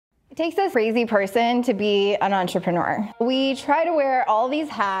Takes a crazy person to be an entrepreneur. We try to wear all these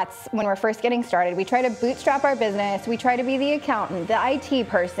hats when we're first getting started. We try to bootstrap our business. We try to be the accountant, the IT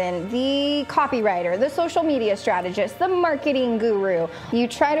person, the copywriter, the social media strategist, the marketing guru. You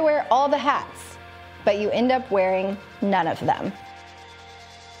try to wear all the hats, but you end up wearing none of them.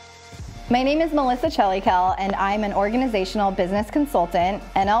 My name is Melissa Chellikel, and I'm an organizational business consultant,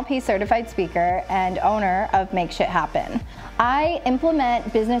 NLP certified speaker, and owner of Make Shit Happen. I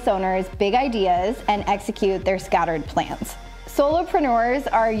implement business owners' big ideas and execute their scattered plans. Solopreneurs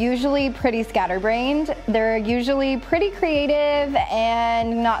are usually pretty scatterbrained. They're usually pretty creative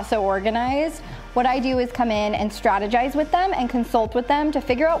and not so organized. What I do is come in and strategize with them and consult with them to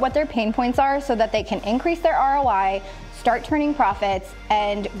figure out what their pain points are so that they can increase their ROI, start turning profits,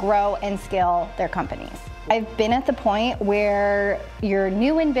 and grow and scale their companies. I've been at the point where you're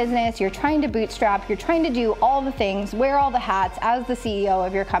new in business, you're trying to bootstrap, you're trying to do all the things, wear all the hats as the CEO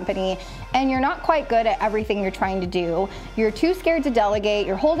of your company, and you're not quite good at everything you're trying to do. You're too scared to delegate,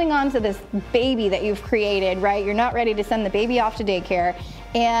 you're holding on to this baby that you've created, right? You're not ready to send the baby off to daycare,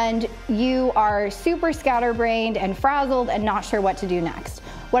 and you are super scatterbrained and frazzled and not sure what to do next.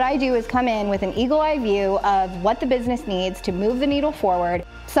 What I do is come in with an eagle-eye view of what the business needs to move the needle forward.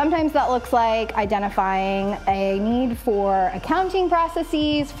 Sometimes that looks like identifying a need for accounting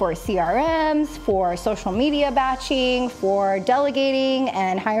processes, for CRMs, for social media batching, for delegating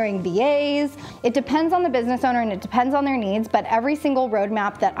and hiring VAs. It depends on the business owner and it depends on their needs, but every single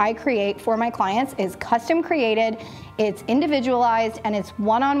roadmap that I create for my clients is custom created, it's individualized, and it's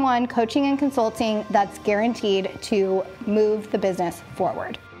one-on-one coaching and consulting that's guaranteed to move the business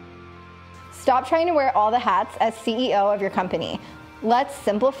forward. Stop trying to wear all the hats as CEO of your company. Let's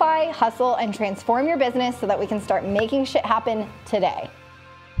simplify, hustle, and transform your business so that we can start making shit happen today.